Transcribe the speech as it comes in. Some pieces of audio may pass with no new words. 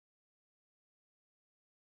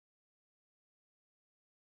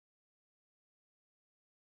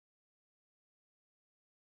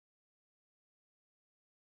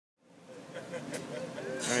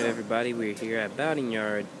everybody, we're here at Bowding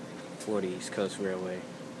Yard for the East Coast Railway.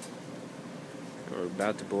 We're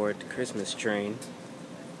about to board the Christmas train.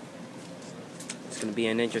 It's going to be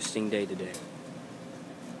an interesting day today.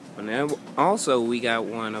 And then also we got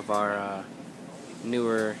one of our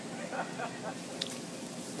newer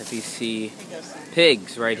FEC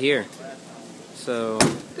pigs right here. So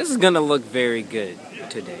this is going to look very good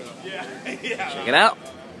today. Check it out.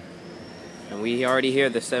 And we already hear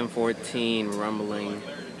the 714 rumbling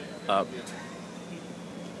up.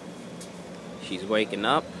 She's waking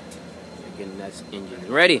up. Getting that engine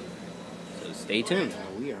ready. So stay tuned.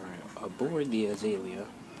 We are aboard the Azalea.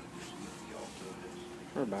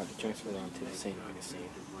 We're about to transfer on to the St. Augustine.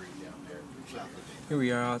 Here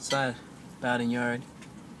we are outside Bowding Yard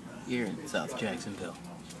here in South Jacksonville.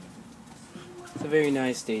 It's a very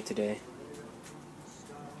nice day today.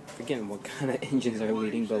 Forgetting what kind of engines are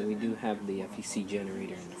leading, but we do have the FEC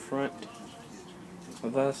generator in the front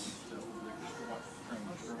of us.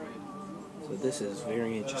 So this is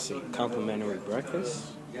very interesting. Complimentary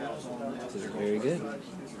breakfast. This is very good.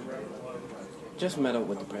 Just met up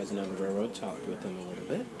with the president of the railroad, talked with him a little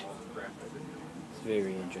bit. He's a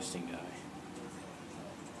very interesting guy.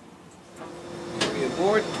 We're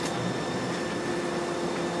aboard.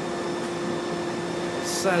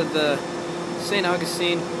 Side of the St.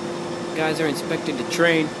 Augustine. Guys are inspecting the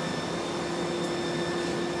train.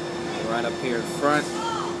 Right up here in front.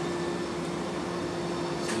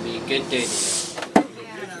 It's gonna be a good day today.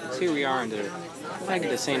 So here we are in the back of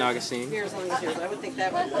the St. Augustine.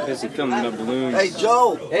 Busy filming the balloons. Hey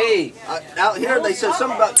Joe. Hey. Out here they said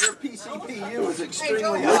something about your PCPU is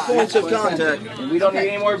extremely high. Points of contact. We don't need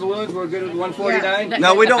any more balloons. We're good with 149.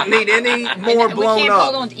 No, we don't need any more blown we can't up.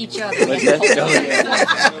 hold on to each other.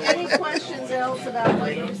 Any questions else about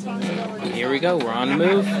what your responsibilities? Here we go. We're on the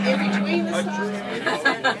move. In between the signs,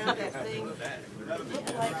 that thing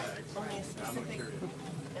looked like only a specific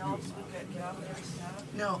elves we could get off every stop.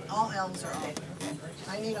 No, all elves are off.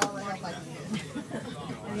 I need all the help I can get.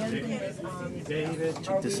 And the other thing is,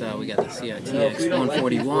 Check this out. We got the CITX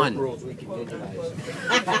 141.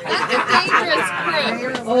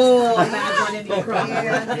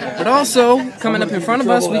 But also, coming up in front of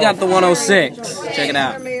us, we got the 106. Check it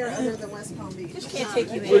out. Can't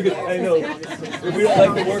take you in. I know. If we don't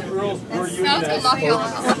like the work rules, we're using that.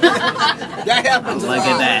 That happens. Look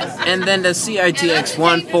at that. And then the CITX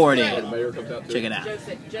 140. Check it out.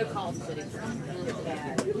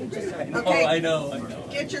 Okay. Oh, I know.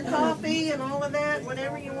 Get your coffee and all of that,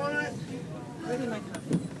 whatever you want.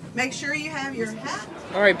 Make sure you have your hat.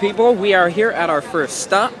 Alright people, we are here at our first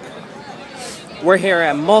stop. We're here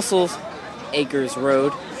at Muscles Acres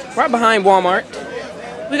Road, right behind Walmart.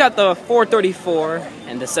 We got the 434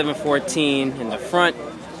 and the 714 in the front.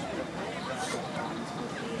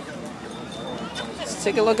 Let's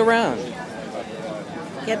take a look around.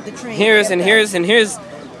 Get the train. Here's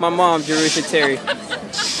my mom, Jerusha Terry.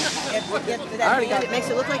 It makes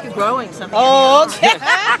it look like you're growing something. Oh, okay.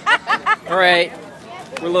 Alright,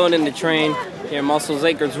 we're loading the train here at Muscles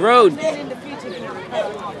Acres Road.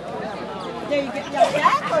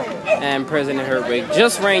 And President Herwig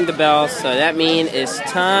just rang the bell, so that means it's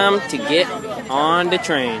time to get on the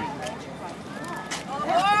train. Oh,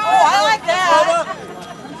 I like that.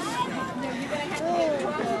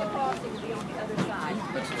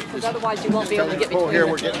 Because otherwise you won't be able to get between here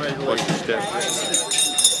we're getting ready to watch the step.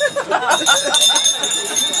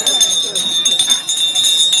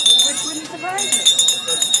 Which wouldn't surprise me.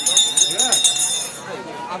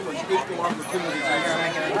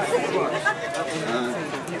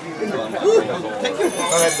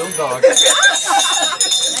 Alright, those dogs.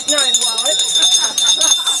 That's not his wallet.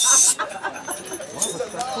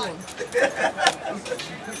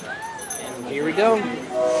 And here we go.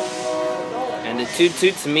 And the toot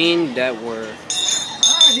toots mean that we're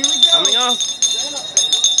coming off.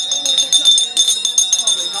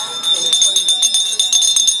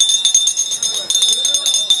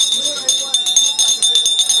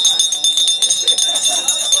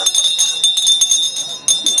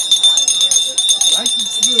 Nice and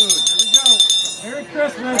smooth. Here we go. Merry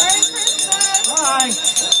Christmas. Merry Christmas. Bye.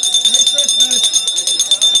 Merry Christmas.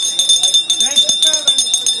 Thanks for coming.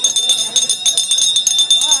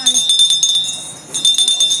 Bye.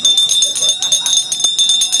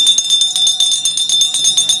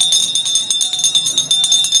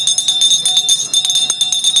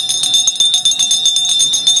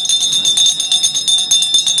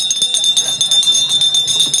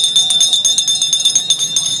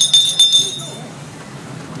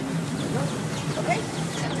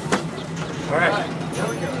 All right.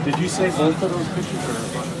 Did you say both of those pictures or?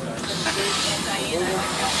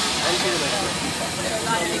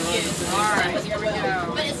 Alright, here we go.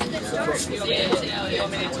 You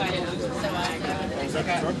want me to tie it up? So I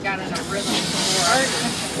got in a rhythm for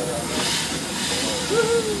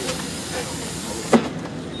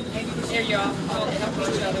Here you all help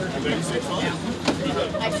each other.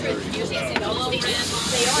 I usually say no, they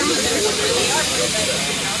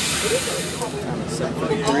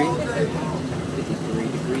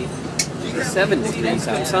are 7 degrees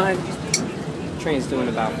outside. Train's doing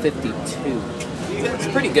about 52. It's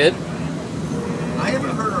pretty good. I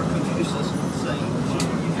haven't heard our computer system say,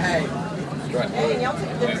 hey. Hey, y'all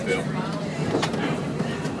take this.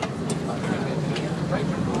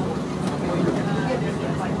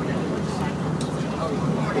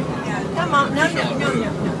 Come on, no.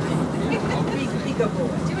 Be good boy.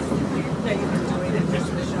 No, you can do it.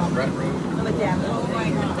 I'm a dad.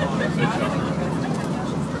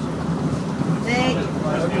 Thank you.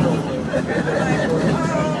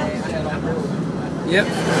 Yep.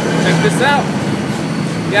 Check this out.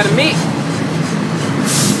 You got a meet.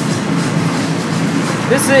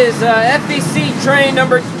 This is FEC train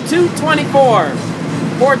number 224.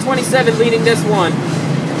 427 leading this one.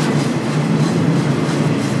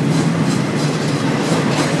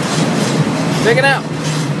 Check it out.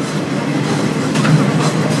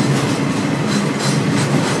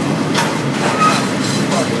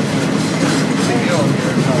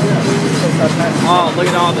 Oh, look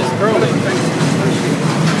at all this curling.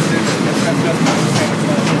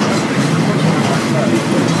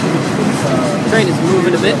 Train is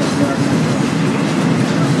moving a bit.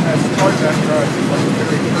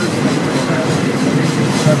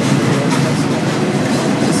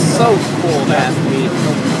 It's so cool to have me.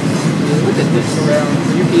 Look at this.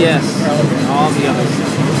 UPS and all the other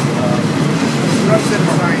stuff.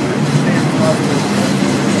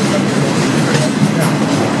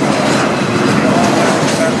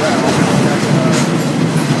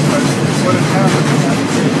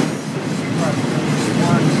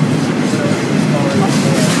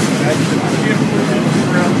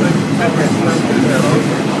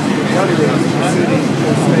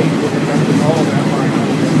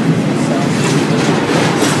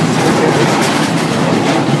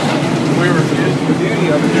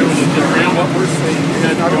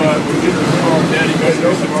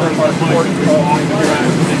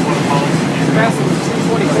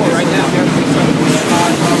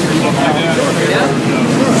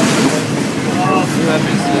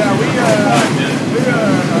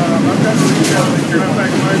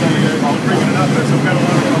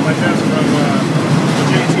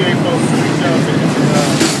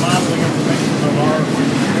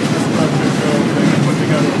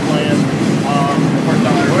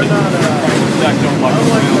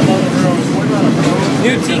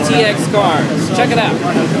 New TTX cars. Check it out.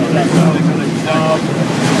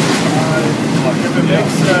 If it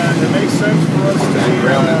makes sense for us to be,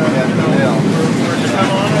 come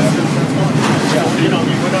on us, we're not,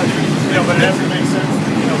 but it has to make sense.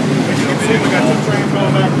 You can see we got 2 trains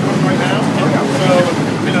going back and forth right now. So,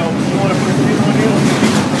 we want to put people in here.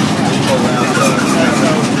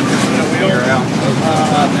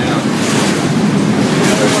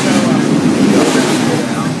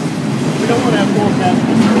 We don't want to have more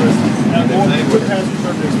passenger service and more passenger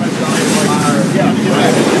service expensive.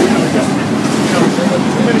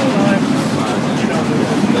 Too many times,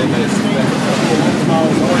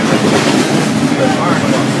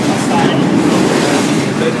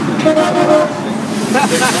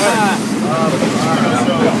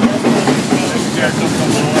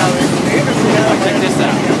 Check this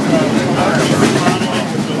out.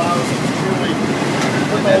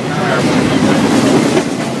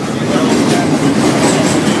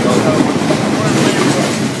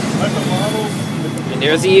 And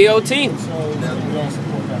there's the EOT.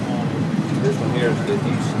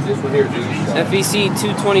 FEC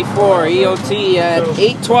 224 EOT at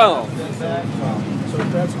 8:12.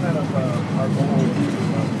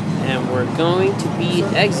 And we're going to be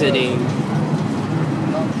exiting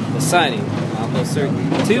the siding. Alpha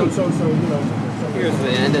Circuit 2. Here's the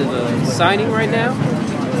end of the siding right now.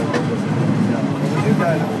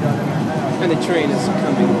 And the train is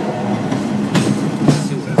coming.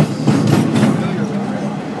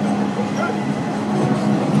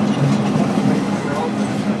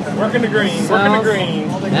 Working the green, working the green.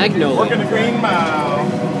 Magnolia. Working the green mile.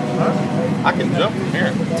 Huh? I can jump from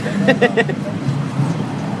here.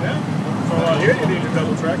 Yeah. So here you need a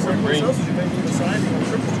double track. Someplace else you may need a siding and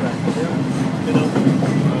triple track.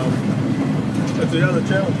 But the other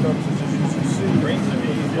challenge comes is as you see,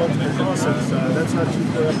 multiple crosses. That's not cheap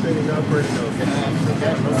for updating the operating notes.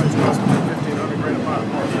 Those things cost me $1,500 grand a pop.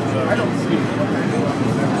 I don't see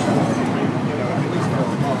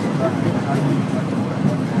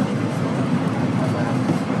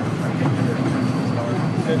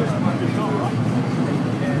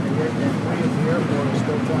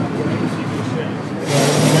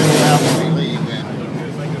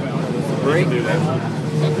Break.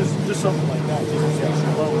 Just something like that.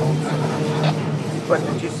 But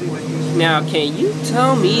did you see what you Now, can you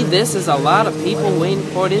tell me this is a lot of people waiting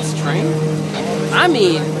for this train? I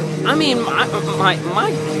mean,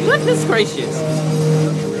 my goodness gracious.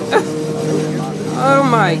 Oh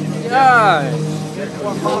my gosh.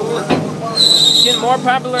 It's getting more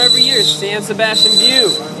popular every year. San Sebastian View.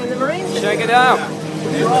 Check it out.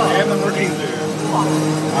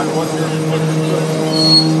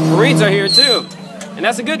 Marines are here too. And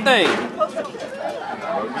that's a good thing.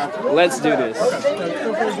 Let's do this.